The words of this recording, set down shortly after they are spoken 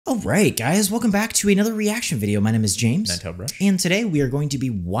All right, guys, welcome back to another reaction video. My name is James, Ninetailedbrush, and today we are going to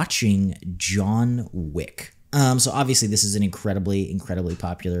be watching John Wick. So obviously this is an incredibly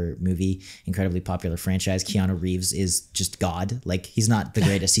popular movie, incredibly popular franchise. Keanu Reeves is just God. Like, he's not the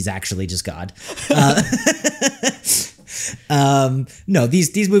greatest, he's actually just God. No,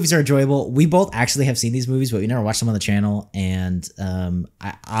 these movies are enjoyable. We both actually have seen these movies, but we never watched them on the channel. And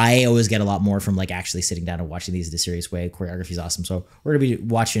I always get a lot more from like actually sitting down and watching these in a serious way. Choreography is awesome. So we're gonna be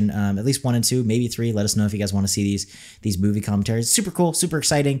watching at least 1 and 2, maybe 3. Let us know if you guys want to see these movie commentaries. Super cool, super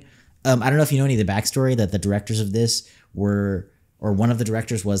exciting. I don't know if you know any of the backstory that the directors of this were, or one of the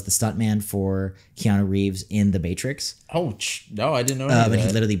directors was the stuntman for Keanu Reeves in The Matrix. Oh, no, I didn't know that. And he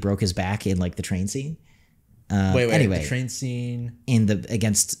literally broke his back in like the train scene. Wait, anyway, the train scene in the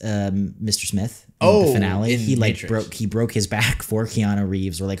against Mr. Smith in the finale, he like Matrix. broke his back for Keanu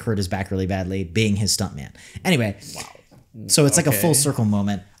Reeves, or like hurt his back really badly being his stuntman. Anyway, wow. So it's like a full circle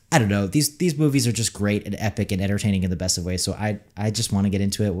moment. I don't know. These movies are just great and epic and entertaining in the best of ways. So I just want to get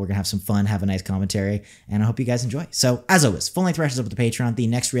into it. We're gonna have some fun, have a nice commentary, and I hope you guys enjoy. So as always, full length reactions up at the Patreon. The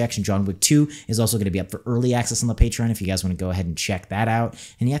next reaction, John Wick 2, is also going to be up for early access on the Patreon if you guys want to go ahead and check that out.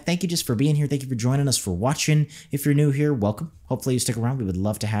 And yeah, thank you just for being here. Thank you for joining us, for watching. If you're new here, welcome. Hopefully you stick around. We would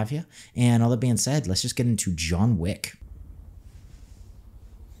love to have you. And all that being said, let's just get into John Wick.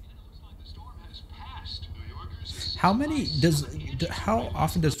 How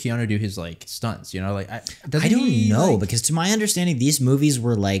often does Keanu do his like stunts? You know, like I don't know, because to my understanding, these movies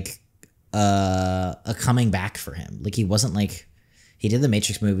were like a coming back for him. Like, he wasn't like, he did the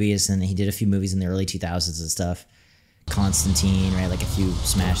Matrix movies and he did a few movies in the early 2000s and stuff. Constantine, right? Like a few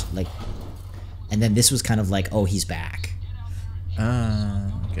smash, like, and then this was kind of like, oh, he's back.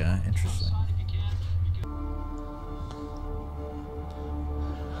 Okay, interesting.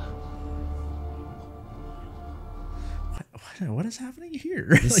 What is happening here?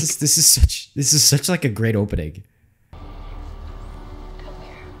 This is such like a great opening.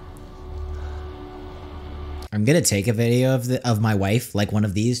 I'm gonna take a video of my wife, like one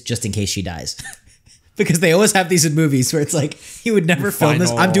of these, just in case she dies, because they always have these in movies where it's like, he would never film this.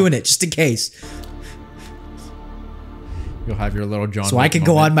 I'm doing it just in case. You'll have your little John. So I can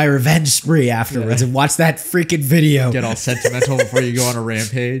go on my revenge spree afterwards and watch that freaking video. Get all sentimental before you go on a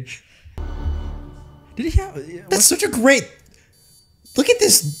rampage. Did he have? That's such a great. Look at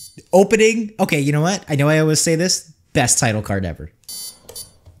this opening. Okay, you know what? I know I always say this. Best title card ever.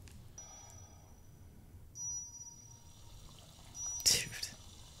 Dude.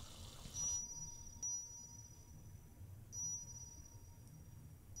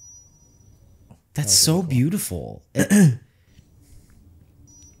 That's so beautiful.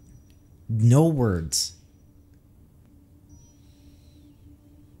 No words.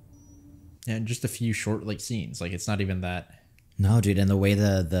 And just a few short like scenes. Like, it's not even that. No, dude, and the way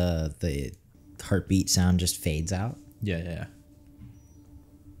the heartbeat sound just fades out. Yeah.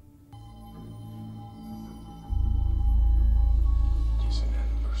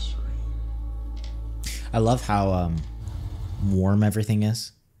 I love how warm everything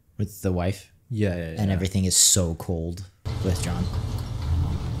is with the wife. Yeah. And everything is so cold with John.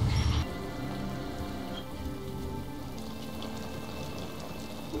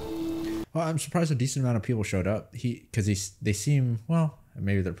 Well, I'm surprised a decent amount of people showed up. Because they seem, well,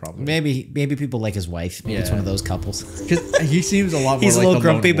 maybe they're probably maybe people like his wife. Maybe it's one of those couples. Because he seems a lot more. He's like a little the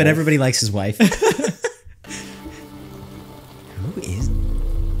grumpy, lone but wolf. everybody likes his wife. Who is?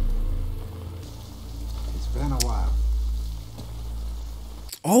 It's been a while.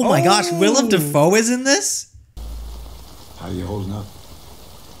 Oh my gosh, Willem Dafoe is in this? How you holding up?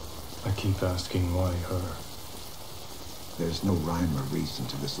 I keep asking why her. There's no rhyme or reason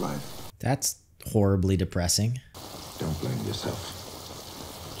to this life. That's horribly depressing. Don't blame yourself.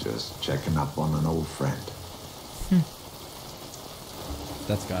 Just checking up on an old friend.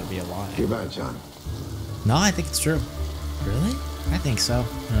 That's got to be a lie. Goodbye, John. No, I think it's true. Really? I think so.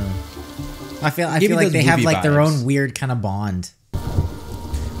 I feel Give me like those they have movie like their vibes. own weird kind of bond.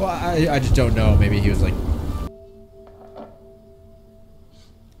 Well, I just don't know. Maybe he was like.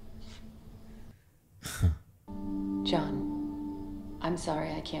 John, I'm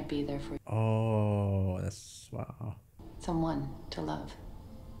sorry I can't be there for Oh, that's wow. someone to love.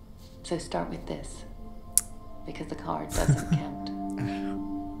 So start with this, because the card doesn't count.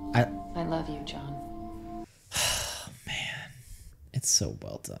 I love you, John. Man, it's so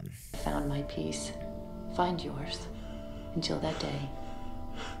well done. I found my peace. Find yours. Until that day,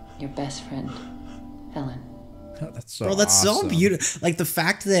 your best friend, Helen. That's so Bro, that's awesome. so beautiful. Like, the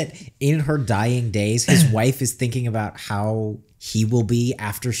fact that in her dying days, his wife is thinking about how he will be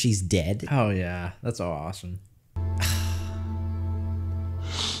after she's dead. Oh, yeah. That's so awesome.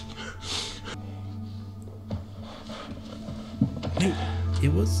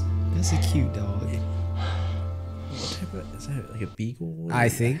 It was. That's a cute dog. What type of, is that like a beagle? I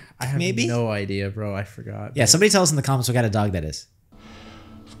think. I have maybe. no idea, bro. I forgot. Yeah, somebody tell us in the comments what kind of dog that is.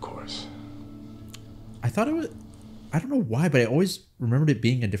 Of course. I thought it was. I don't know why, but I always remembered it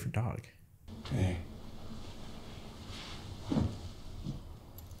being a different dog. Hey.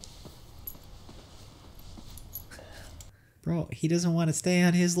 Bro, he doesn't want to stay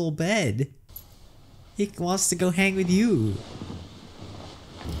on his little bed. He wants to go hang with you.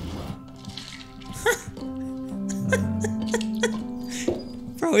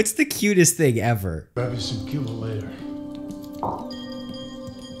 Bro, it's the cutest thing ever. Grab you some Cuba later.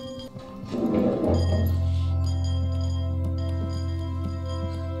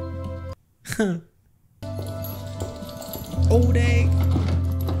 Oh, dang.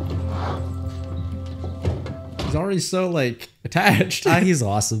 He's already so like attached. He's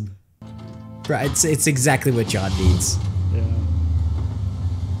awesome. Bro, it's exactly what John needs. Yeah.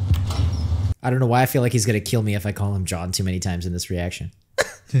 I don't know why I feel like he's gonna kill me if I call him John too many times in this reaction.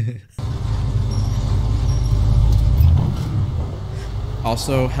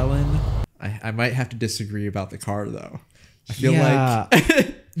 Also, Helen, I might have to disagree about the car though. I feel Yeah.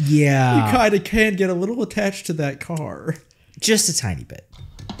 like Yeah. you kind of can get a little attached to that car. Just a tiny bit.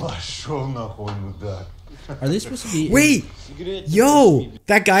 Are they supposed to be? Wait! Yo!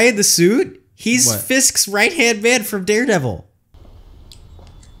 That guy in the suit? He's What? Fisk's right-hand man from Daredevil.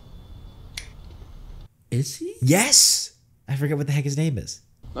 Is he? Yes! I forget what the heck his name is.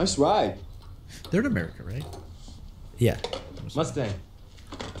 Nice ride. They're in America, right? Yeah. Mustang.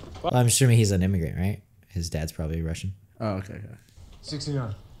 Well, I'm assuming he's an immigrant, right? His dad's probably Russian. Oh, okay.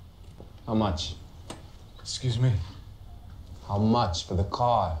 69. How much? Excuse me. How much for the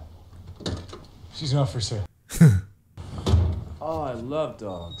car? She's not for sale. Oh, I love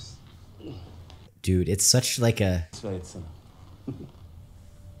dogs. Dude, it's such like a...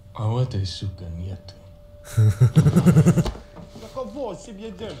 A what is suka nieto?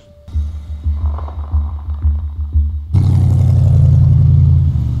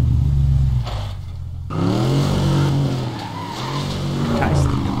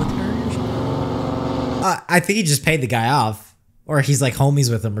 I think he just paid the guy off. Or he's like homies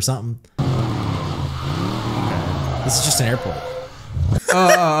with him or something. This is just an airport.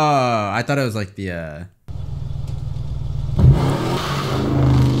 I thought it was like the.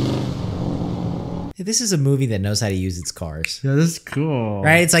 This is a movie that knows how to use its cars. Yeah, this is cool.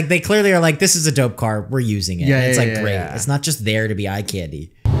 Right? It's like they clearly are like, this is a dope car. We're using it. Yeah, And it's yeah, like yeah, great. yeah. It's not just there to be eye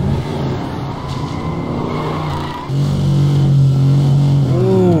candy.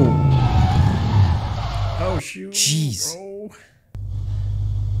 Oh shoot! Jeez. Bro.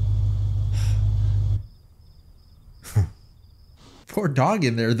 Poor dog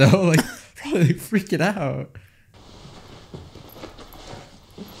in there though, like probably freaking out.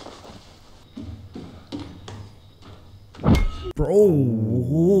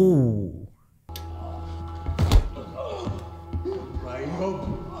 Bro.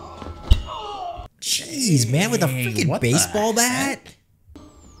 Jeez, man, with a freaking what the baseball bat?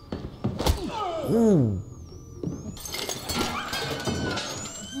 Ooh.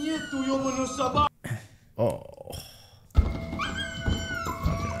 Oh.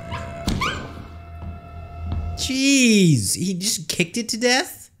 Jeez, he just kicked it to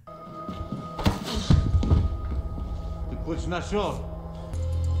death?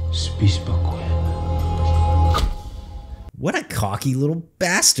 Спи спокойно. What a cocky little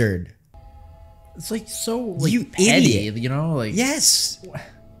bastard. It's like so like You petty, idiot. you know, like Yes.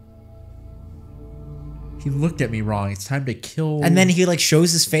 he looked at me wrong. It's time to kill. And then he like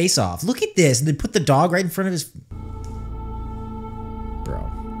shows his face off. Look at this. And they put the dog right in front of his...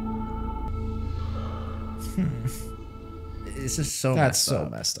 Bro. it's just so That's messed so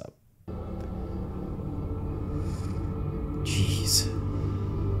up. messed up. Jeez.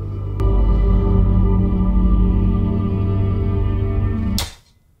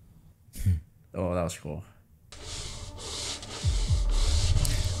 Oh, that was cool.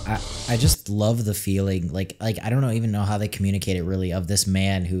 I just love the feeling, like I don't even know how they communicate it really, of this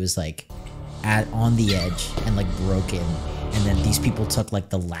man who is like on the edge and like broken, and then these people took like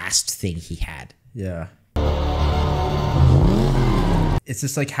the last thing he had. Yeah. It's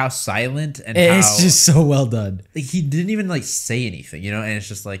just like how silent and It's how, just so well done. like he didn't even like say anything, you know, and it's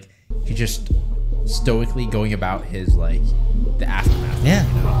just like he just stoically going about his like the aftermath. Yeah.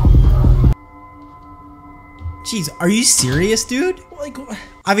 You know? Jeez, are you serious, dude? Like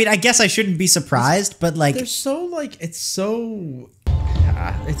I mean, I guess I shouldn't be surprised, but like, they're so like it's so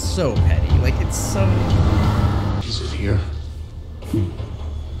petty. Like it's so. Is it here?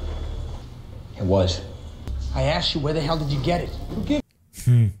 It was. I asked you, where the hell did you get it? Who gave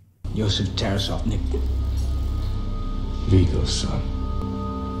Joseph Tarasov, Nick. Vigo's son.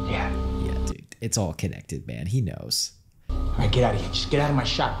 Yeah. Yeah, dude. It's all connected, man. He knows. All right, get out of here. Just get out of my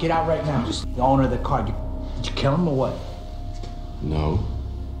shop. Get out right now. Just the owner of the car. Did you kill him or what? No.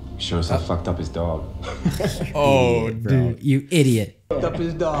 Sure as I fucked up his dog. Oh, Idiot, bro. You idiot. Fucked up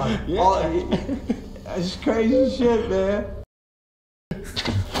his dog. That's crazy shit, man.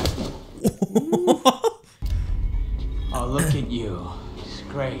 Oh, look at you. It's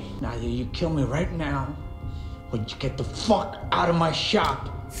great. Now, you kill me right now, or you get the fuck out of my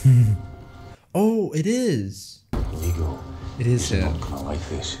shop. Oh, it is. Vigo. It is him. I like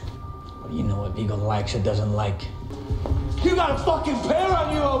this. Well, you know what Vigo likes or doesn't like. You got a fucking pair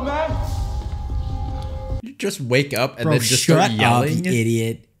on you, old man. You just wake up and Bro, then just shut start up, yelling. you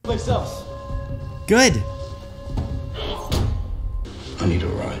idiot. Place else. Good. I need a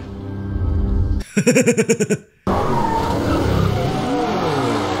ride.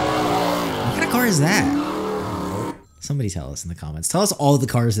 What kind of car is that? Somebody tell us in the comments. Tell us all the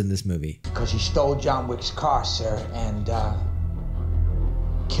cars in this movie. Because he stole John Wick's car, sir, and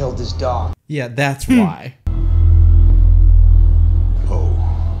killed his dog. Yeah, that's why. Oh.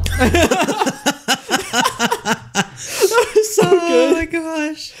 That was so good. Oh my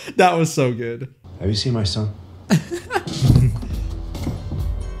gosh. That was so good. Have you seen my son?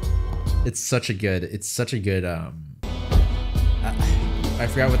 It's such a good I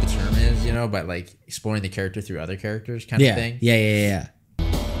forgot what the term is, you know, but like exploring the character through other characters kind of thing. Yeah.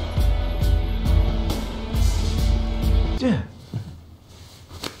 Yeah.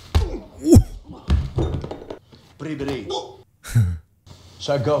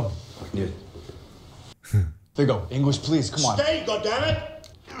 Shall I go? Yeah. Vigo, English, please, come on. Stay, goddammit!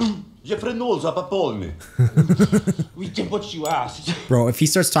 Jeffrey knows up upon me. We did what you asked. Bro, if he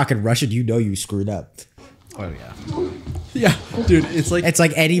starts talking Russian, you know you screwed up. Oh yeah. Yeah, dude, it's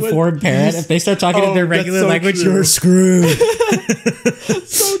like any foreign parent. If they start talking in their regular so language, true. you're screwed.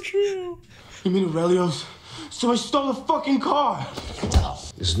 So true. You mean Aurelio's? So I stole a fucking car.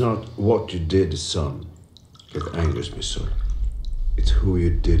 It's not what you did, son, that angers me, son. It's who you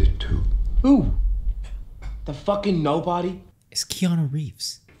did it to. Who? The fucking nobody? It's Keanu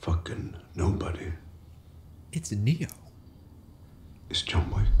Reeves. Fucking nobody. It's Neo. It's John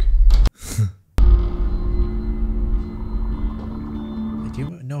Wick. Do you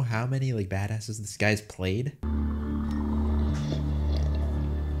know how many like badasses this guy's played?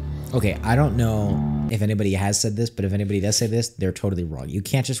 Okay, I don't know if anybody has said this, but if anybody does say this, they're totally wrong. You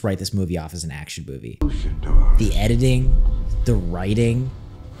can't just write this movie off as an action movie. The editing, the writing,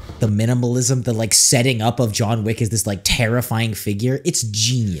 the minimalism, the like setting up of John Wick as this like terrifying figure, it's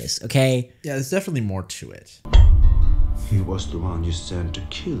genius, okay? Yeah, there's definitely more to it. He was the one you sent to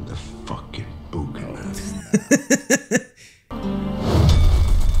kill the fucking boogeyman.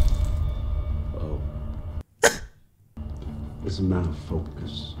 Oh. It's a man of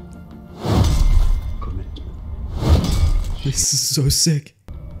focus. Commitment. This is so sick.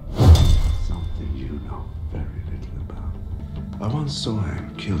 Something you know very little about. I once saw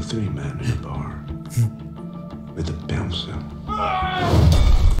him kill 3 men in a bar. With a pencil.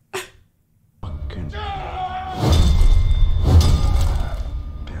 Fucking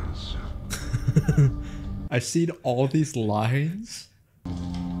pencil. I've seen all these lines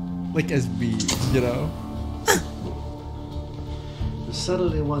like as memes, you know?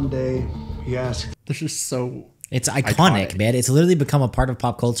 Suddenly one day, he asked. They're just so It's iconic, man. It's literally become a part of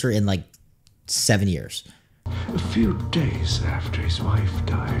pop culture in like 7 years. A few days after his wife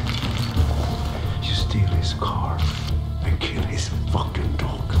died, you steal his car and kill his fucking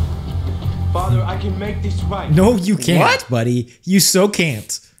dog. Father, I can make this right. No, you can't, What? buddy. You so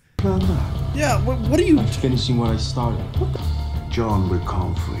can't. Yeah, what are you Finishing what I started. John will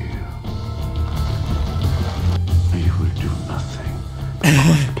come for you. And you will do nothing.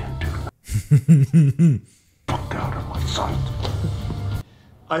 Because you can do nothing. Fuck out of my sight.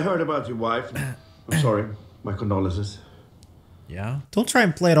 I heard about your wife. I'm sorry. My condolences. Yeah. Don't try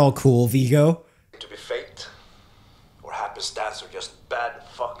and play it all cool, Vigo. To be fate, or happenstance, or just bad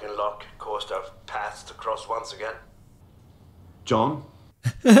fucking luck caused our paths to cross once again. John?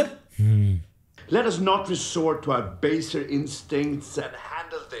 Let us not resort to our baser instincts and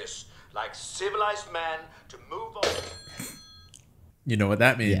Handle this like civilized men to move on. You know what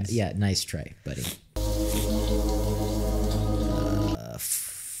that Yeah, means. yeah, nice try, buddy.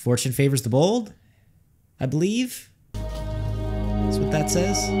 Fortune favors the bold, I believe. That's what that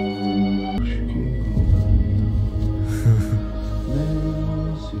says.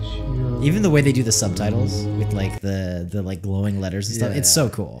 Even the way they do the subtitles with like the like glowing letters and stuff, it's so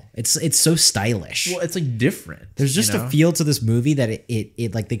cool. It's so stylish. Well, it's like different. There's just a feel to this movie that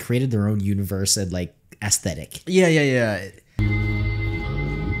it like they created their own universe and like aesthetic. Yeah.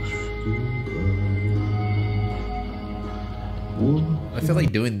 I feel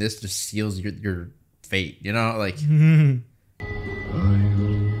like doing this just seals your fate, you know, like.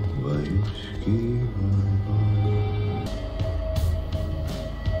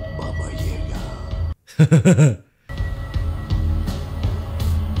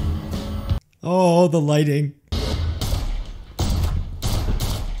 Oh, the lighting.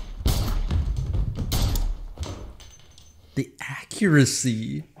 The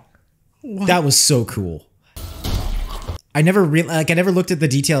accuracy. What? That was so cool. I never looked at the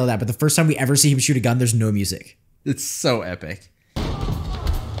detail of that, but the first time we ever see him shoot a gun, there's no music. It's so epic.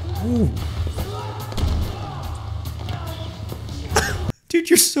 Ooh. Dude,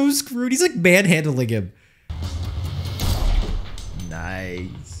 you're so screwed. He's like manhandling him.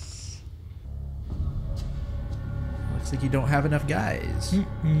 Nice. Looks like you don't have enough guys.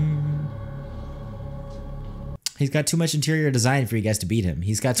 He's got too much interior design for you guys to beat him.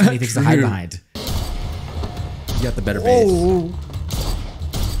 He's got too many things to hide behind. You got the better base. Oh.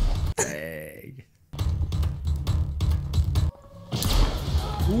 Dang.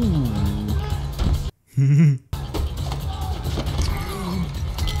 Ooh.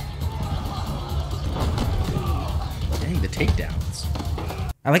 Dang, the takedowns.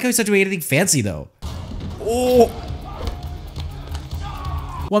 I like how he's not doing anything fancy though. Oh.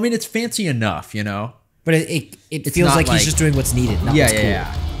 Well, I mean, it's fancy enough, you know? But it feels like he's just doing what's needed, not what's cool.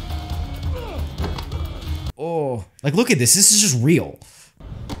 Yeah. Oh, like look at this. This is just real.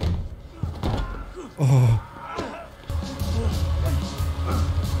 Oh.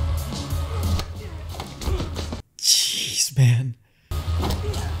 Jeez, man.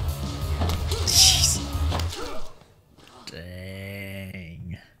 Jeez.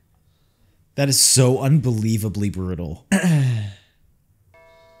 Dang. That is so unbelievably brutal.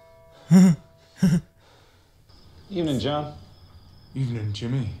 Evening, John. Evening,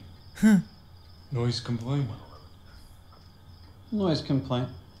 Jimmy. Noise complaint. Noise complaint.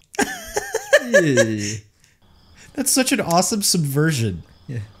 That's such an awesome subversion.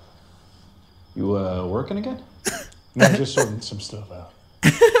 Yeah. You working again? No, just sorting some stuff out.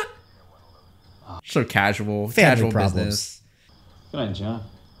 So casual. Family casual problems. business. Good night, John.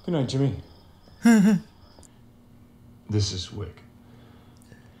 Good night, Jimmy. This is Wick.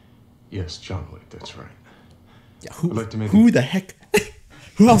 Yes, John Wick, that's right. Yeah, I'd like to make who the heck?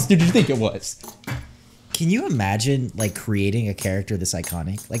 Who else did you think it was? Can you imagine like creating a character this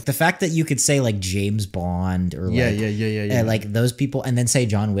iconic? Like the fact that you could say like James Bond or yeah. Like those people, and then say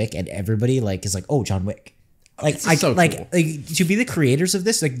John Wick, and everybody like is like, oh, John Wick. Like It's so like cool. to be the creators of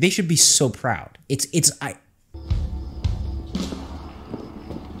this, like they should be so proud.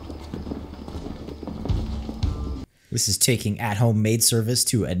 This is taking at-home maid service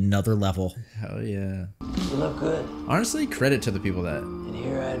to another level. Hell yeah. You look good. Honestly, credit to the people that And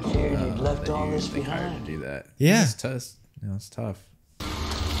here I'd feared you'd left all this they hired behind. to do that. Yeah. It's tough. You know, it's tough.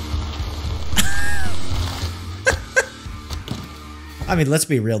 I mean, let's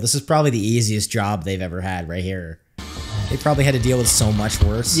be real. This is probably the easiest job they've ever had right here. They probably had to deal with so much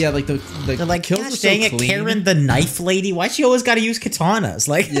worse. Yeah, like the They're like, kills gosh were so dang it, clean. Karen the knife lady. Why she always got to use katanas?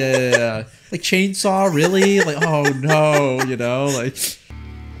 Like, Yeah. Like chainsaw, really? Like, oh no, you know, like.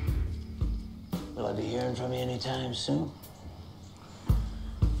 Will I be hearing from you anytime soon?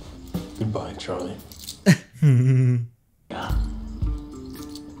 Goodbye, Charlie. Yeah.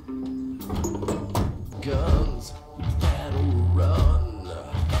 Guns, battle run.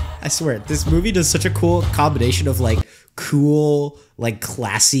 I swear, this movie does such a cool combination of like cool, like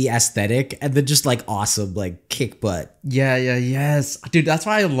classy aesthetic, and then just like awesome, like kick butt. Yeah, yes. Dude, that's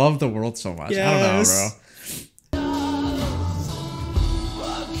why I love the world so much. I don't know, bro.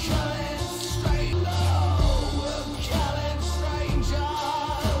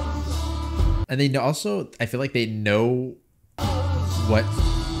 And they also, I feel like they know what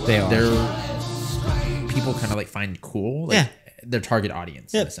They are. their people kind of like find cool. Like, Yeah. their target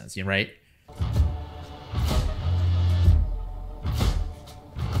audience in a sense, you know, right?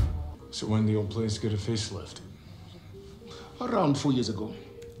 So when the old place get a facelift? Around 4 years ago.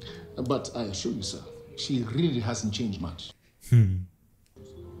 But I assure you, sir, she really hasn't changed much.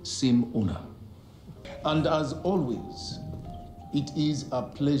 Same owner. And as always, it is a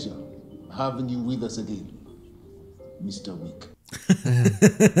pleasure having you with us again, Mr. Wick.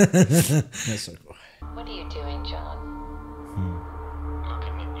 That's so cool. What are you doing, John?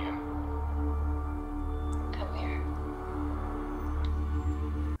 Looking at you. Come here.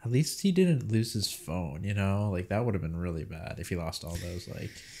 I At least he didn't lose his phone, you know? Like, that would have been really bad if he lost all those, like...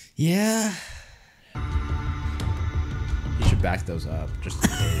 Yeah. You should back those up, just in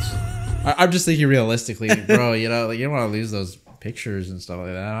case. I'm just thinking realistically, bro, you know, like, you don't want to lose those pictures and stuff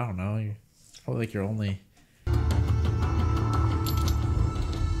like that. I don't know. You're probably like your only...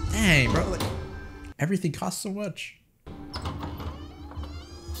 Dang, bro. Like, everything costs so much.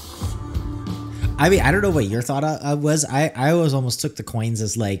 I mean, I don't know what your thought was. I always almost took the coins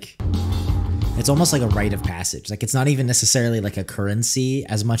as like, it's almost like a rite of passage. Like, it's not even necessarily like a currency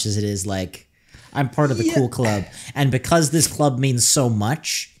as much as it is like, I'm part of the cool club. And because this club means so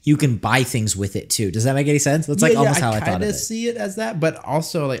much, you can buy things with it too. Does that make any sense? That's like almost how I thought of it. I see it as that, but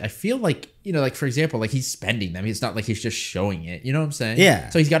also like, I feel like, you know, like for example, like he's spending them. It's not like he's just showing it. You know what I'm saying? Yeah.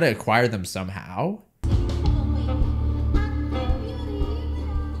 So he's got to acquire them somehow.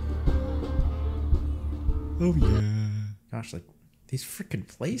 Oh yeah. Gosh, like these freaking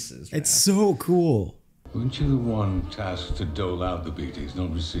places. Man. It's so cool. Weren't you the one tasked to dole out the beatings,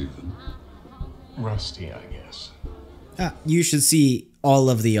 not receive them? Rusty, I guess. You should see all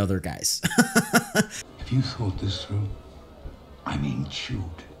of the other guys. Have you thought this through? I mean, chewed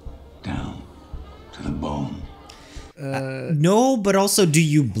down to the bone. No, but also, do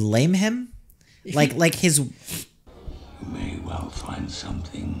you blame him? Like his... You may well find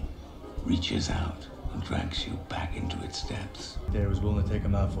something reaches out and drags you back into its depths. Dare was willing to take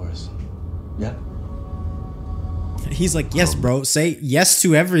him out for us. Yeah. He's like, yes, bro. Say yes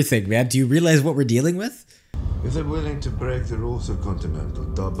to everything, man. Do you realize what we're dealing with? If they're willing to break the rules of Continental,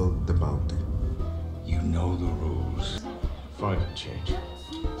 double the bounty. You know the rules. Final change.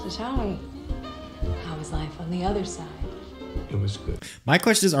 So tell me, how was life on the other side? It was good. My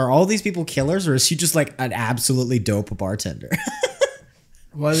question is, are all these people killers, or is he just like an absolutely dope bartender?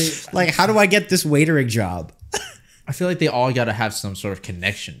 Well, like, how do I get this waitering job? I feel like they all got to have some sort of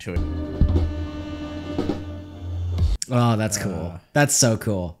connection to it. Oh, that's cool. That's so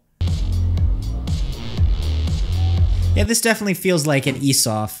cool. Yeah, this definitely feels like an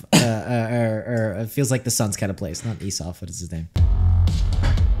Aesop, or it feels like the Sun's kind of place. Not Aesop, what is his name?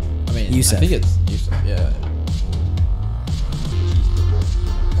 I mean, Yusef. I think it's Yusef, yeah.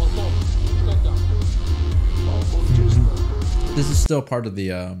 This is still part of the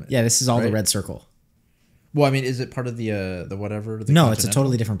yeah, this is all the red circle. Well, I mean, is it part of the whatever? The no, it's a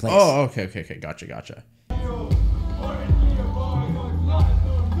totally different place. Oh, okay, gotcha.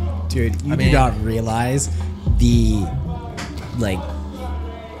 Dude, you do not realize the like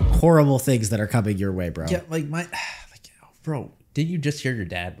horrible things that are coming your way, bro. Yeah, like bro, did you just hear your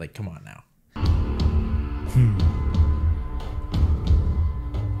dad? Like, come on now.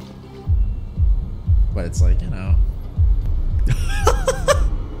 But it's like, you know.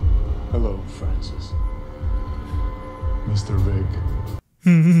 Hello, Francis. Mr. Vic.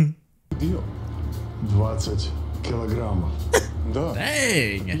 Deal. 20 kilogramma. Да.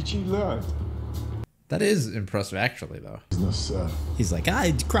 Dang. Ichi lad. That is impressive, actually, though. Business, He's like,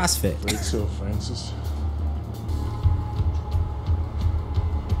 CrossFit. Great so, Francis.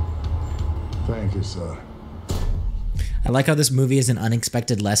 Thank you, sir. I like how this movie is an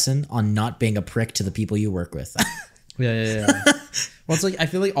unexpected lesson on not being a prick to the people you work with. Yeah. Well, it's like, I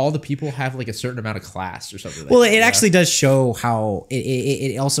feel like all the people have like a certain amount of class or something. Well, it actually does show how,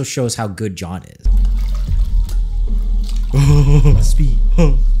 it also shows how good John is. Speed.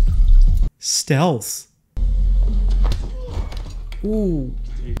 Stealth. Ooh.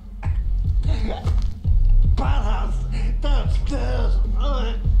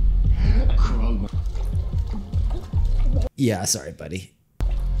 Yeah, sorry, buddy.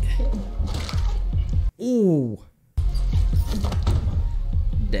 Ooh.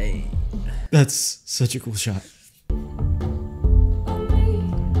 Dang. That's such a cool shot.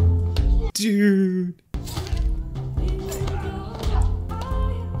 Dude.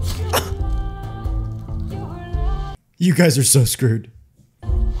 You guys are so screwed.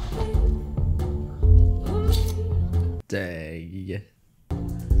 Dang.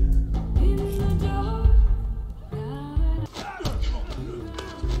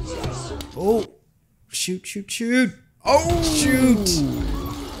 Oh. Shoot. Oh, shoot.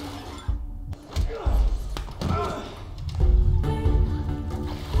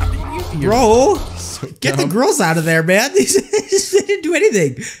 Bro, get the girls out of there, man. They didn't do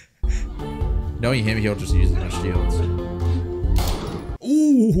anything. Knowing him, he'll just use them as shields.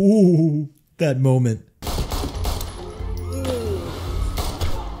 Ooh, that moment.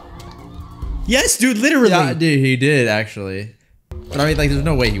 Yes, dude, literally. Yeah, dude, he did, actually. But I mean, like, there's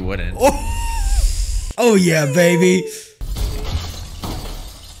no way he wouldn't. Oh yeah, baby.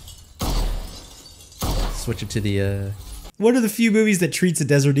 Switch it to the, one of the few movies that treats a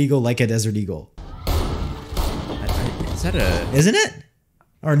desert eagle like a desert eagle. Is that a... Isn't it?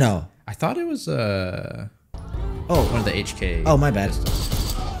 Or no? I thought it was oh, one of the HK. Oh, my bad.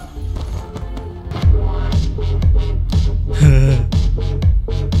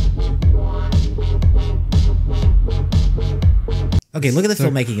 Okay, look at the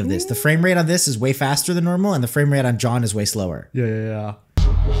filmmaking of this. The frame rate on this is way faster than normal, and the frame rate on John is way slower. Yeah.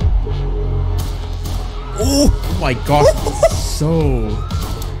 Oh my god. So...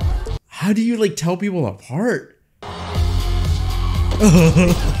 How do you, like, tell people apart?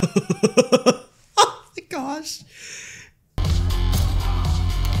 Oh my gosh.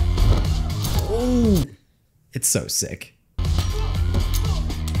 Oh, it's so sick.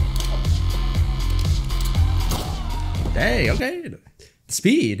 Dang, okay.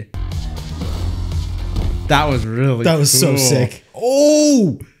 Speed. That was really That was so sick.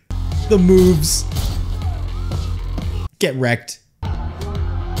 Oh, the moves. Get wrecked.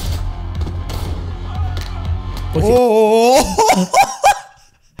 Okay. Oh.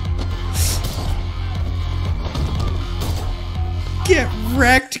 Get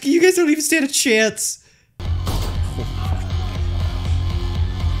wrecked. You guys don't even stand a chance.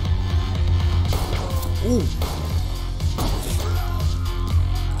 Ooh.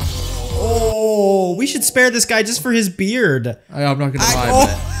 Oh, we should spare this guy just for his beard. I'm not gonna lie,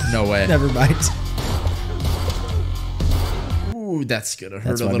 but no way. Never mind. Ooh, that's gonna hurt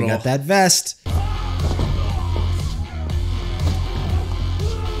That's a why little. we got that vest.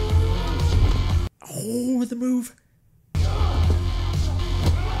 Oh, the move.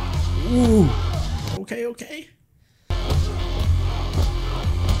 Ooh. Okay.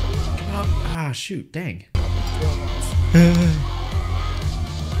 Come on. Ah, shoot. Dang.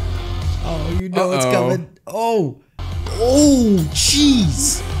 Oh, you know it's coming. Oh. Oh,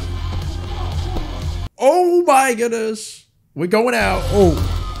 jeez. Oh my goodness. We're going out. Oh.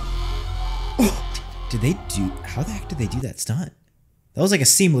 Did they do... How the heck did they do that stunt? That was like a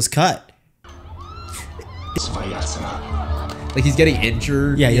seamless cut. Like he's getting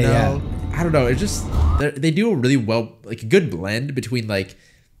injured. Yeah, you yeah, know? I don't know. It's just... They do a really well... Like a good blend between like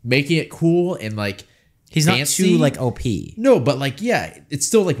making it cool and like... He's fancy. not too like OP. No, but like, yeah, it's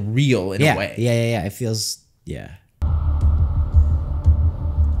still like real in a way. Yeah. It feels... Yeah.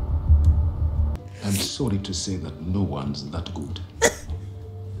 I'm sorry to say that no one's that good.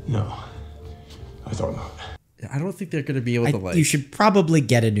 No, I thought not. I don't think they're going to be able to like... You should probably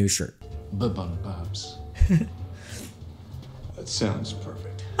get a new shirt. Bourbon, perhaps. That sounds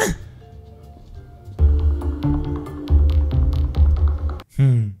perfect.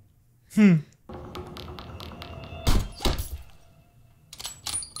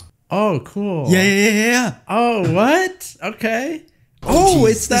 Oh, cool. Yeah. Oh, what? Okay. Oh,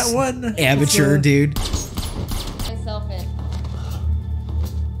 geez, it's that one. Amateur dude. Myself in.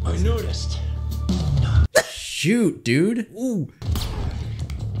 I noticed. Shoot, dude. Ooh.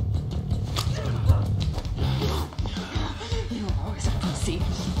 You're always a pussy.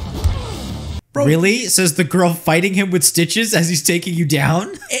 Bro, Really? Says the girl fighting him with stitches as he's taking you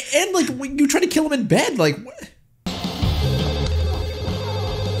down? and like when you try to kill him in bed, like what?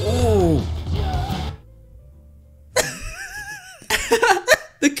 Oh.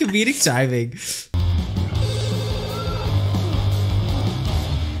 The comedic timing.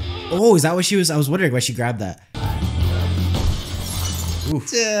 Oh, is that what she was? I was wondering why she grabbed that.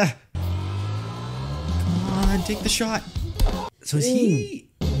 Oof. Come on, take the shot. So is he?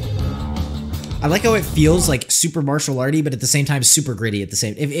 I like how it feels like super martial arty, but at the same time super gritty. At the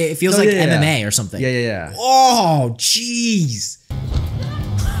same, it feels like MMA or something. Yeah. Oh, jeez.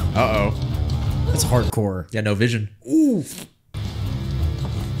 Uh-oh. That's hardcore. Yeah, no vision. Ooh.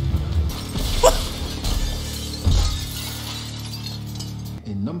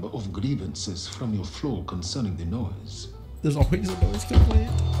 A number of grievances from your floor concerning the noise. There's always a noise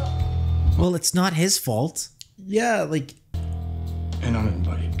complaint. Well, it's not his fault. Yeah, like... An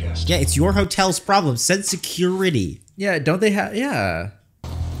uninvited guest. Yeah, it's your hotel's problem. Send security. Yeah, don't they have... Yeah.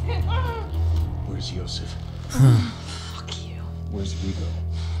 Where's Joseph? Fuck you. Where's Vigo?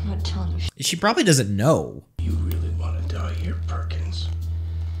 I'm not telling you. She probably doesn't know. You really want to die here, Perkins?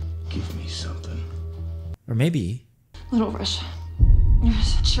 Give me something. Or maybe. Little Russia.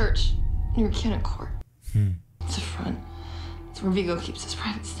 There's a church near Cannon Court. It's the front. It's where Vigo keeps his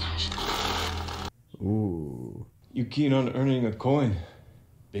private stash. Ooh. You keen on earning a coin?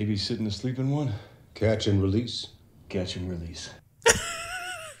 Babysitting a sleeping one? Catch and release. Catch and release.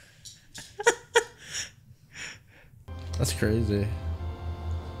 That's crazy.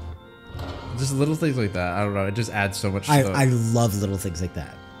 Just little things like that. I don't know. It just adds so much I stuff. love little things like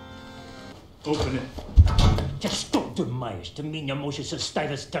that. Open it. Just don't Du meinst, mina måste så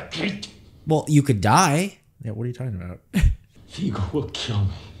styras takrit. Well, you could die. Yeah, what are you talking about? Vigo will kill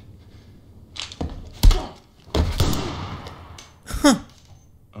me.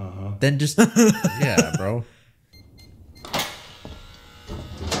 Then just yeah, bro.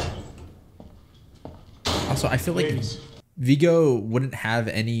 Also, I feel like Vigo wouldn't have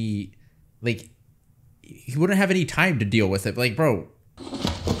any, like, he wouldn't have any time to deal with it. Like, bro.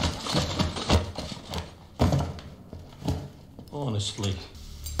 Honestly.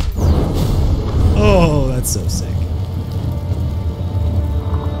 Oh, that's so sick.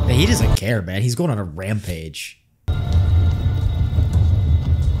 Yeah, he doesn't care, man. He's going on a rampage.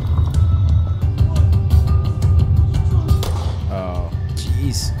 Oh,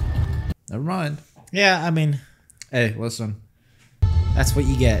 jeez. Never mind. Yeah, I mean, hey, listen. That's what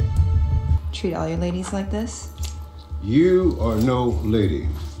you get. Treat all your ladies like this? You are no lady.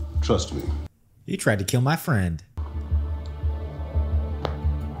 Trust me. You tried to kill my friend.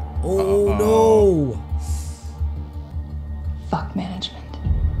 Oh, no. Fuck management.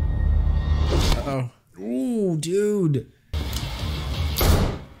 Uh-oh. Ooh, dude.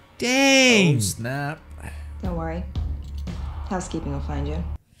 Dang. Oh, snap. Don't worry. Housekeeping will find you.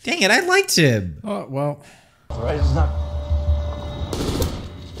 Dang it, I liked him. Oh, well. All right, it's not.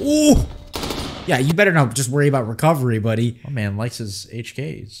 Ooh. Yeah, you better not just worry about recovery, buddy. My man likes his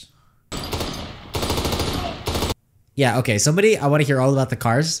HKs. Yeah, okay, somebody, I want to hear all about the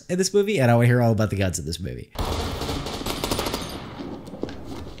cars in this movie, and I want to hear all about the guns in this movie.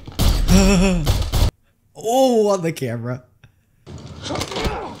 Oh, on the camera.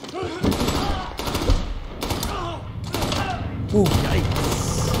 Ooh, yikes.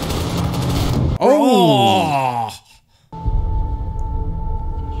 Oh!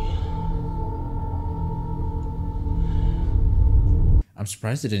 I'm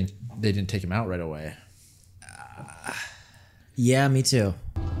surprised they didn't take him out right away. Yeah, me too.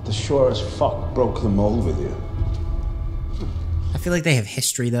 The sure as fuck broke the mold with you. I feel like they have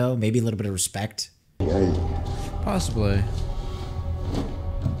history, though. Maybe a little bit of respect. Possibly.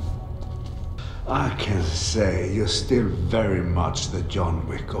 I can say you're still very much the John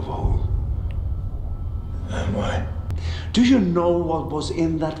Wick of old. And why? Do you know what was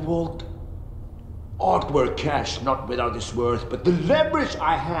in that vault? Artwork cash, not without its worth, but the leverage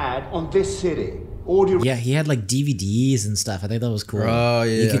I had on this city. Audio. Yeah, he had like DVDs and stuff. I think that was cool. Oh,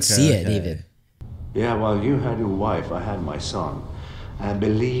 yeah. You could see it, okay. even. Yeah, well, you had your wife, I had my son. And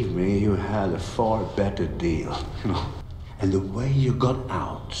believe me, you had a far better deal. You know. And the way you got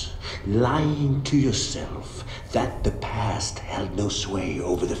out, lying to yourself that the past held no sway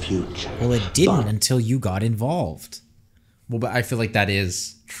over the future. Well, it didn't until you got involved. Well, but I feel like that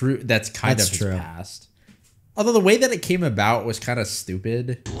is true. That's kind of his true. past. Although the way that it came about was kind of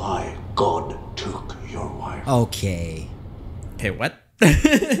stupid. Why God took your wife. Okay. Okay, what?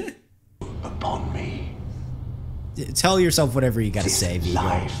 Upon me. Tell yourself whatever you got to say, Vigo.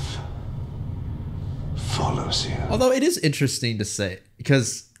 Life follows you. Although it is interesting to say,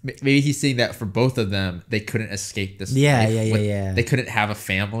 because maybe he's saying that for both of them, they couldn't escape this. Yeah, life. yeah. They couldn't have a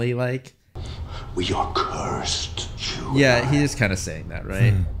family, like. We are cursed, you. Yeah, he is kind of saying that,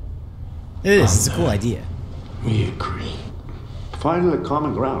 right? It is. It's a cool idea. We agree. Finally,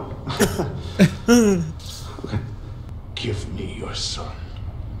 common ground. Okay. Give me your son.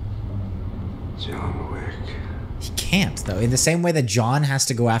 John Wick. He can't, though. In the same way that John has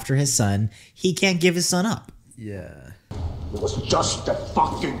to go after his son, he can't give his son up. Yeah. It was just a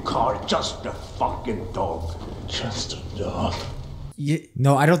fucking car, just a fucking dog. Just a dog. Yeah.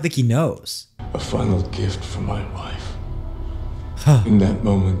 No, I don't think he knows. A final gift from my wife. In that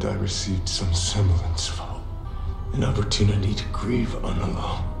moment, I received some semblance of hope. An opportunity to grieve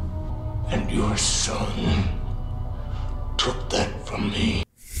unalone. And your son took that from me.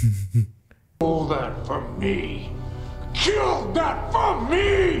 All that from me. Killed that from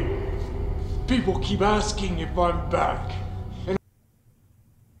me! People keep asking if I'm back.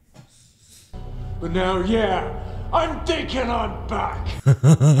 But now, yeah, I'm thinking I'm back.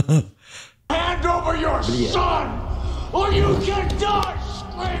 Hand over your son, or you can die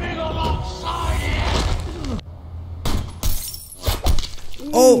screaming alongside him!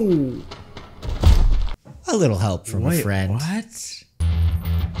 Oh! A little help from a friend. What?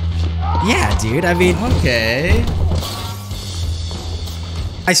 Yeah, dude. I mean, okay.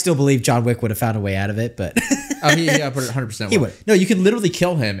 I still believe John Wick would have found a way out of it, but Oh, yeah, but 100%. He would. No, you could literally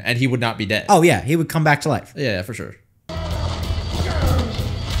kill him and he would not be dead. Oh yeah, he would come back to life. Yeah, for sure.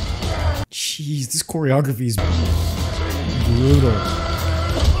 Jeez, this choreography is brutal.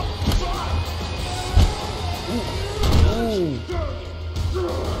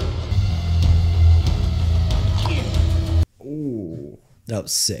 That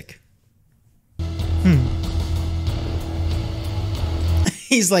was sick.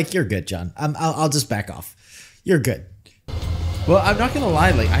 He's like, you're good, John. I'll just back off. You're good. Well, I'm not gonna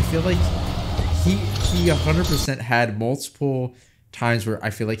lie. Like, I feel like he 100% had multiple times where I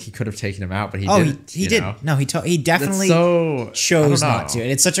feel like he could have taken him out, but he didn't. He did. Know? No, he definitely chose not to. And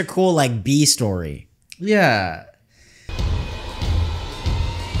it's such a cool like B story. Yeah.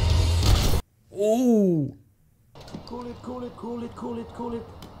 Ooh. Cool it, cool it, cool it, cool it, cool it.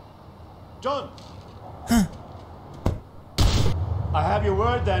 John! I have your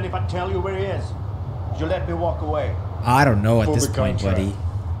word then if I tell you where he is. You let me walk away. I don't know at this point, buddy.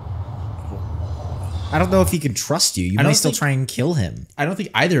 I don't know if he can trust you. You might still try and kill him. I don't think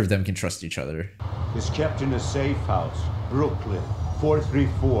either of them can trust each other. He's kept in a safe house, Brooklyn,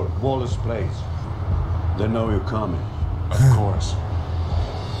 434 Wallace Place. They know you're coming. Of course.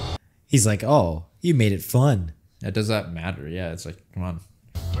 He's like, oh, you made it fun. That does that matter? Yeah, it's like, come on.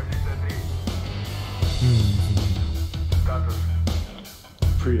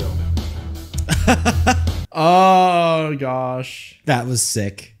 Freedom. Oh gosh, that was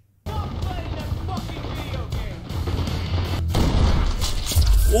sick.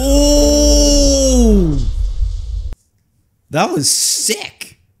 Oh, that was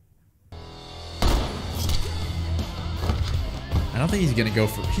sick. I don't think he's gonna go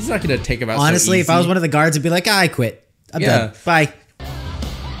for. He's not gonna take him out. Honestly, so if I was one of the guards, I'd be like, I quit. I'm done. Bye.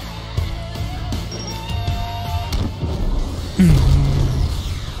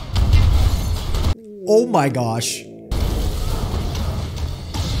 Oh my gosh.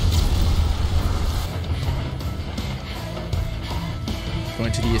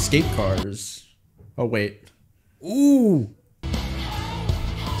 Going to the escape cars. Oh wait. Ooh.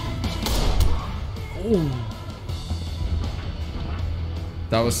 Ooh.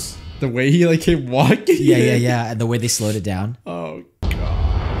 That was the way he like came walking. Yeah. And the way they slowed it down. Oh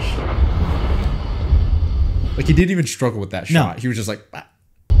gosh. Like he didn't even struggle with that shot. He was just like, bah.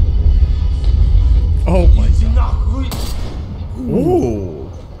 Oh my god. Ooh.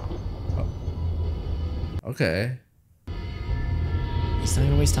 Okay. He's not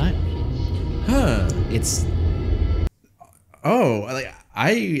gonna waste time. Huh. It's. Oh, like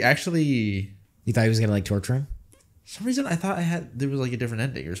I actually. You thought he was gonna like torture him? For some reason I thought there was like a different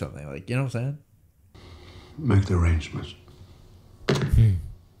ending or something. Like, you know what I'm saying? Make the arrangements.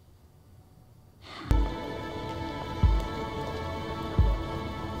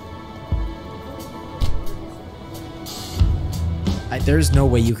 There's no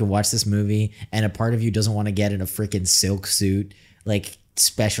way you can watch this movie and a part of you doesn't want to get in a freaking silk suit, like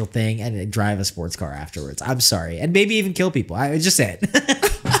special thing, and drive a sports car afterwards. I'm sorry. And maybe even kill people. I just said.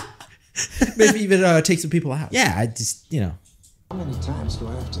 Maybe even take some people out. Yeah, I just, you know. How many times do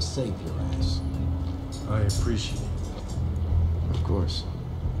I have to save your ass? I appreciate it. Of course.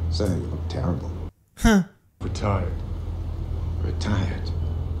 So you look terrible. Huh. Retired. Retired.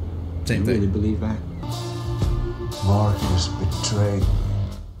 Same you thing. Really believe that? Marcus betrayed.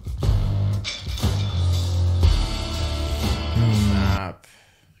 Snap.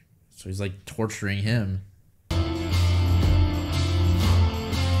 So he's like torturing him.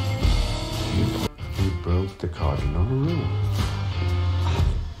 You broke the cardinal rule.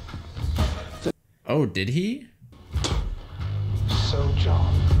 Oh, did he? So,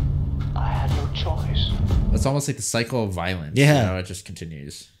 John, I had no choice. It's almost like the cycle of violence. Yeah. You know, it just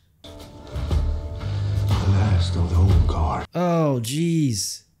continues. The last of the old guard. Oh,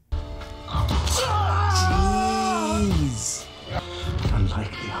 jeez. Jeez.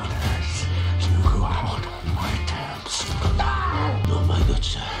 Unlike the others, you go out on my terms. No, my good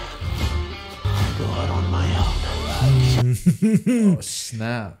sir. I go out on my own. Oh,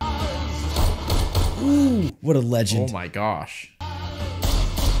 snap. Ooh, what a legend. Oh my gosh.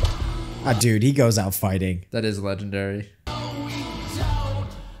 Ah, dude, he goes out fighting. That is legendary.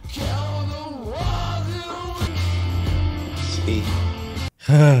 See?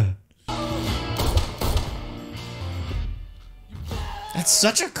 That's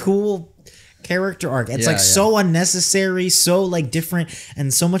such a cool character arc. It's Yeah, like so unnecessary, so like different,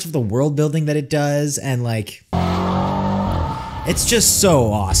 and so much of the world building that it does, and like it's just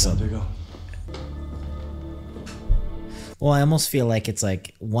so awesome. There you go. Well, I almost feel like it's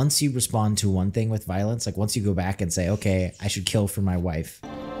like once you respond to one thing with violence, like once you go back and say, okay, I should kill for my wife,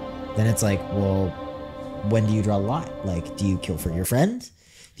 then it's like, well, when do you draw the line? Like, do you kill for your friend?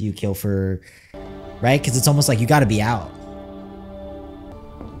 Do you kill for, right? Because it's almost like you got to be out.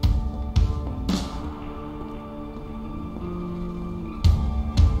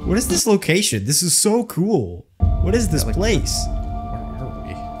 What is this location? This is so cool. What is this place? Where are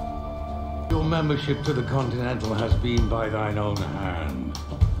we? Your membership to the Continental has been by thine own hand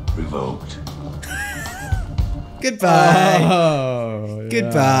revoked. Goodbye. Oh, yeah.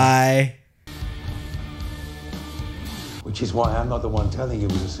 Goodbye. Which is why I'm not the one telling you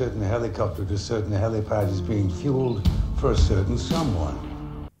with a certain helicopter to a certain helipad is being fueled for a certain someone.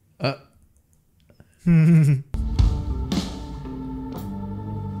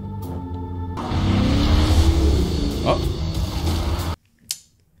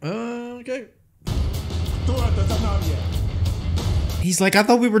 Okay. He's like, I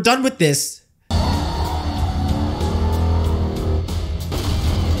thought we were done with this.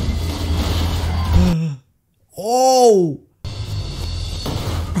 Oh!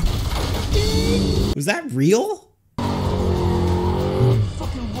 Was that real? What's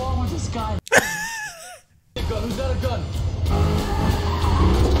fucking wrong with this guy? Who's got a gun?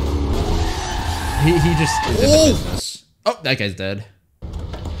 He just is in the business. Oh, that guy's dead.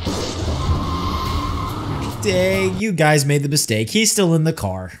 Dang, you guys made the mistake. He's still in the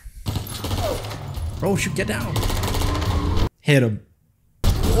car. Oh, shoot, get down. Hit him.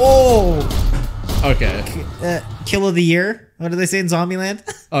 Oh! Okay. Kill of the year? What do they say in Zombieland?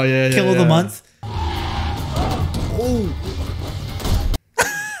 Oh, yeah, yeah. Kill of the month? Oh!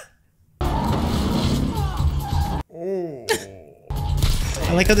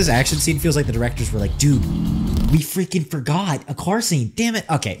 I like how this action scene feels like the directors were like, dude, we freaking forgot a car scene. Damn it.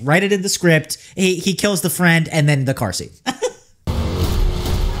 Okay, write it in the script. He kills the friend and then the car scene.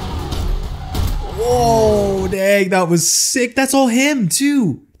 Whoa, dang, that was sick. That's all him,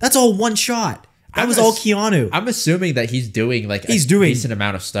 too. That's all one shot. That was all Keanu. I'm assuming that he's doing like a decent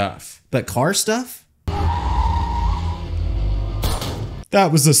amount of stuff. But car stuff?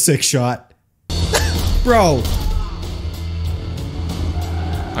 That was a sick shot. Bro.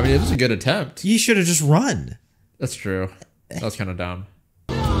 I mean, it was a good attempt. You should have just run. That's true. That was kind of dumb.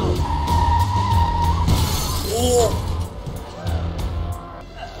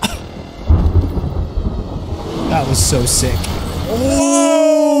 That was so sick.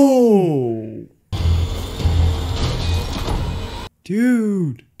 Oh!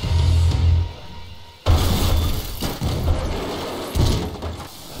 Dude.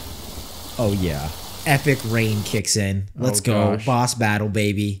 Oh, yeah. Epic rain kicks in. Let's go. Gosh. Boss battle,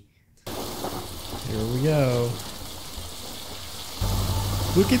 baby. Here we go.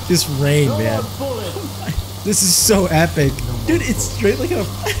 Look at this rain, man. This is so epic. Dude, it's straight like a...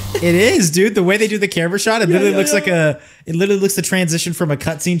 It is, dude. The way they do the camera shot, it literally looks like a... It literally looks the transition from a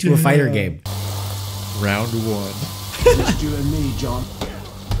cutscene to a fighter game. Round one. Just you and me, John.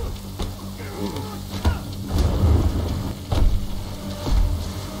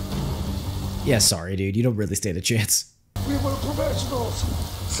 Yeah, sorry, dude. You don't really stand a chance. We were professionals.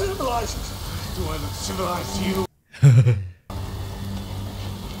 Civilized. Do I look civilized to you?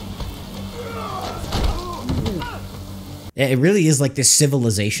 It really is like this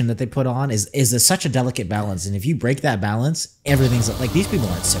civilization that they put on is such a delicate balance. And if you break that balance, everything's like, these people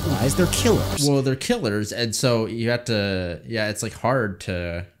aren't civilized. They're killers. Well, they're killers. And so you have to, yeah, it's like hard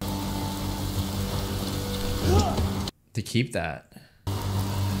to keep that.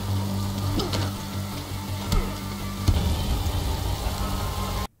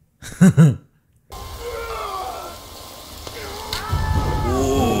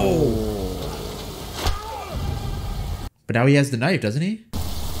 But now he has the knife, doesn't he?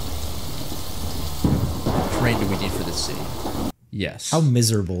 What terrain do we need for this city? Yes. How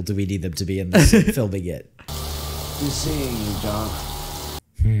miserable do we need them to be in this filming it? Good seeing you, John.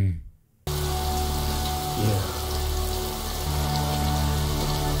 Yeah.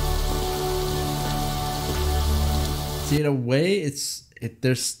 See, in a way,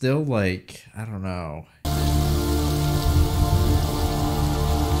 there's still like, I don't know.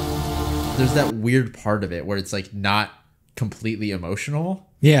 There's that weird part of it where it's like not completely emotional.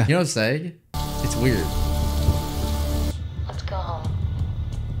 Yeah. You know what I'm saying? It's weird. Let's go home.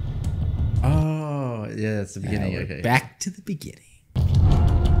 Oh, yeah, it's the beginning. Okay. Back to the beginning.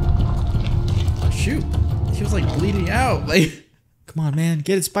 Oh, shoot. He was like bleeding out. Like, come on, man.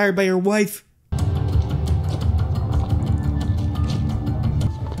 Get inspired by your wife.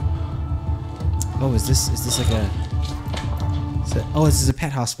 Oh, is this like a... Oh, is this a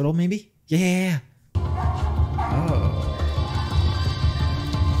pet hospital, maybe? Yeah. Oh.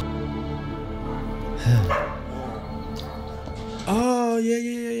 Oh,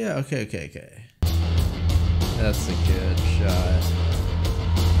 yeah. Okay. That's a good shot.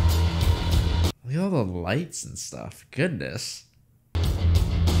 Look at all the lights and stuff. Goodness.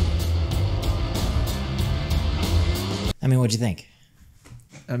 I mean, what'd you think?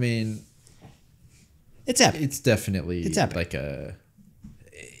 I mean... It's epic. It's definitely epic. Like a...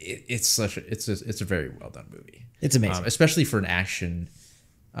 it's a very well done movie. It's amazing, especially for an action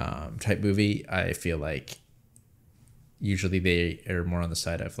type movie. I feel like usually they are more on the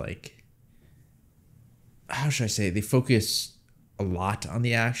side of like, how should I say, they focus a lot on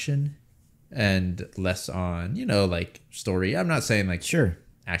the action and less on, you know, like story. I'm not saying like sure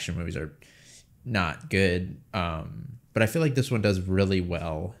action movies are not good, but I feel like this one does really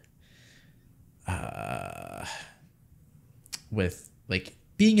well with like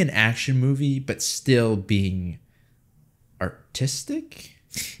being an action movie but still being artistic.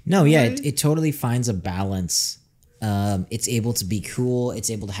 No, yeah, it totally finds a balance. It's able to be cool, it's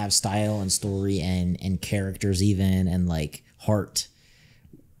able to have style and story and characters even, and like heart,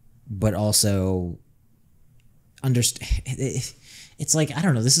 but also understand. It's like, I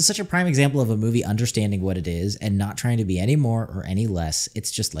don't know, this is such a prime example of a movie understanding what it is and not trying to be any more or any less.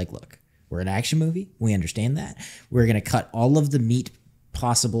 It's just like, look, we're an action movie, we understand that, we're gonna cut all of the meat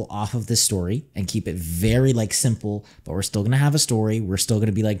possible off of this story and keep it very like simple, but we're still gonna have a story. We're still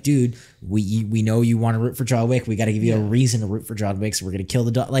gonna be like, dude, we know you want to root for John Wick, we got to give you a reason to root for John Wick, so we're gonna kill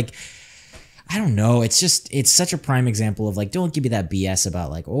the dog. Like, I don't know, it's such a prime example of like, don't give me that BS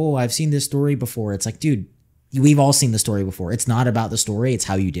about like, oh, I've seen this story before. It's like, dude, we've all seen the story before. It's not about the story, it's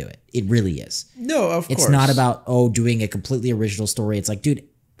how you do it. It really is. No, of course. It's not about doing a completely original story. It's like, dude,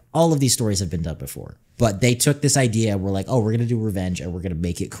 all of these stories have been done before, but they took this idea. We're like, oh, we're going to do revenge and we're going to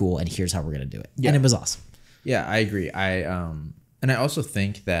make it cool. And here's how we're going to do it. Yeah. And it was awesome. Yeah, I agree. And I also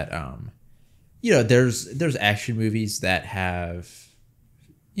think that, you know, there's action movies that have,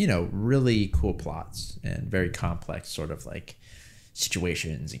 you know, really cool plots and very complex sort of like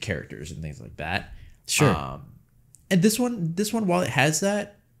situations and characters and things like that. Sure. And this one, while it has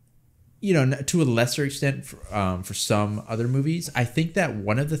that, you know, to a lesser extent for some other movies, I think that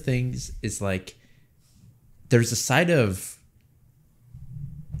one of the things is like there's a side of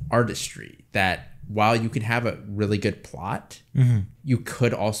artistry that while you can have a really good plot, you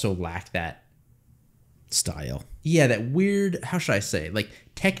could also lack that style. Yeah, that weird, how should I say, like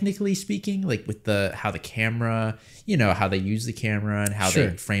technically speaking, like with how the camera, you know, how they use the camera and how they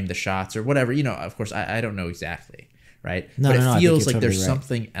frame the shots or whatever, you know, of course, I don't know exactly. Right. But it feels like there's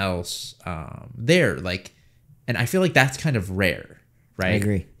something else there. Like, and I feel like that's kind of rare. Right. I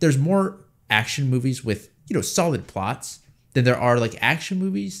agree. There's more action movies with, you know, solid plots than there are like action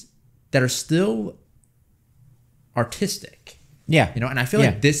movies that are still artistic. Yeah. You know, and I feel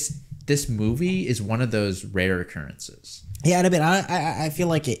like this movie is one of those rare occurrences. Yeah. And I mean, I feel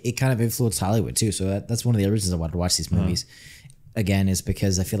like it kind of influenced Hollywood too. So that's one of the other reasons I wanted to watch these movies again, is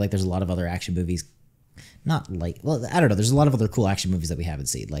because I feel like there's a lot of other action movies. Not like, well, I don't know. There's a lot of other cool action movies that we haven't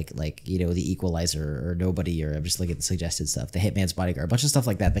seen, like you know, The Equalizer or Nobody, or I'm just looking at the suggested stuff, The Hitman's Bodyguard, a bunch of stuff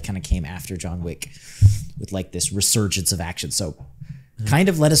like that kind of came after John Wick, with like this resurgence of action. So, kind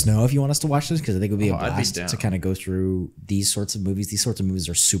of let us know if you want us to watch this, because I think it would be a blast to kind of go through these sorts of movies. These sorts of movies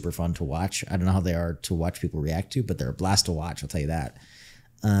are super fun to watch. I don't know how they are to watch people react to, but they're a blast to watch. I'll tell you that.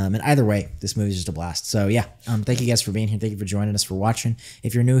 And either way, this movie is just a blast. So yeah, thank you guys for being here. Thank you for joining us, for watching.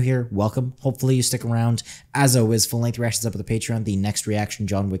 If you're new here, welcome. Hopefully you stick around. As always, full-length reactions up at the Patreon. The next reaction,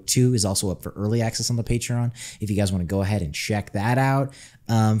 John Wick 2, is also up for early access on the Patreon. If you guys want to go ahead and check that out,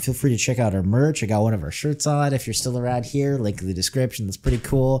 feel free to check out our merch. I got one of our shirts on. If you're still around here, link in the description. That's pretty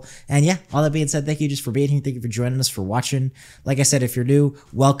cool. And yeah, all that being said, thank you just for being here. Thank you for joining us, for watching. Like I said, if you're new,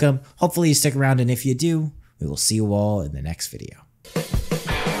 welcome. Hopefully you stick around, and if you do, we will see you all in the next video.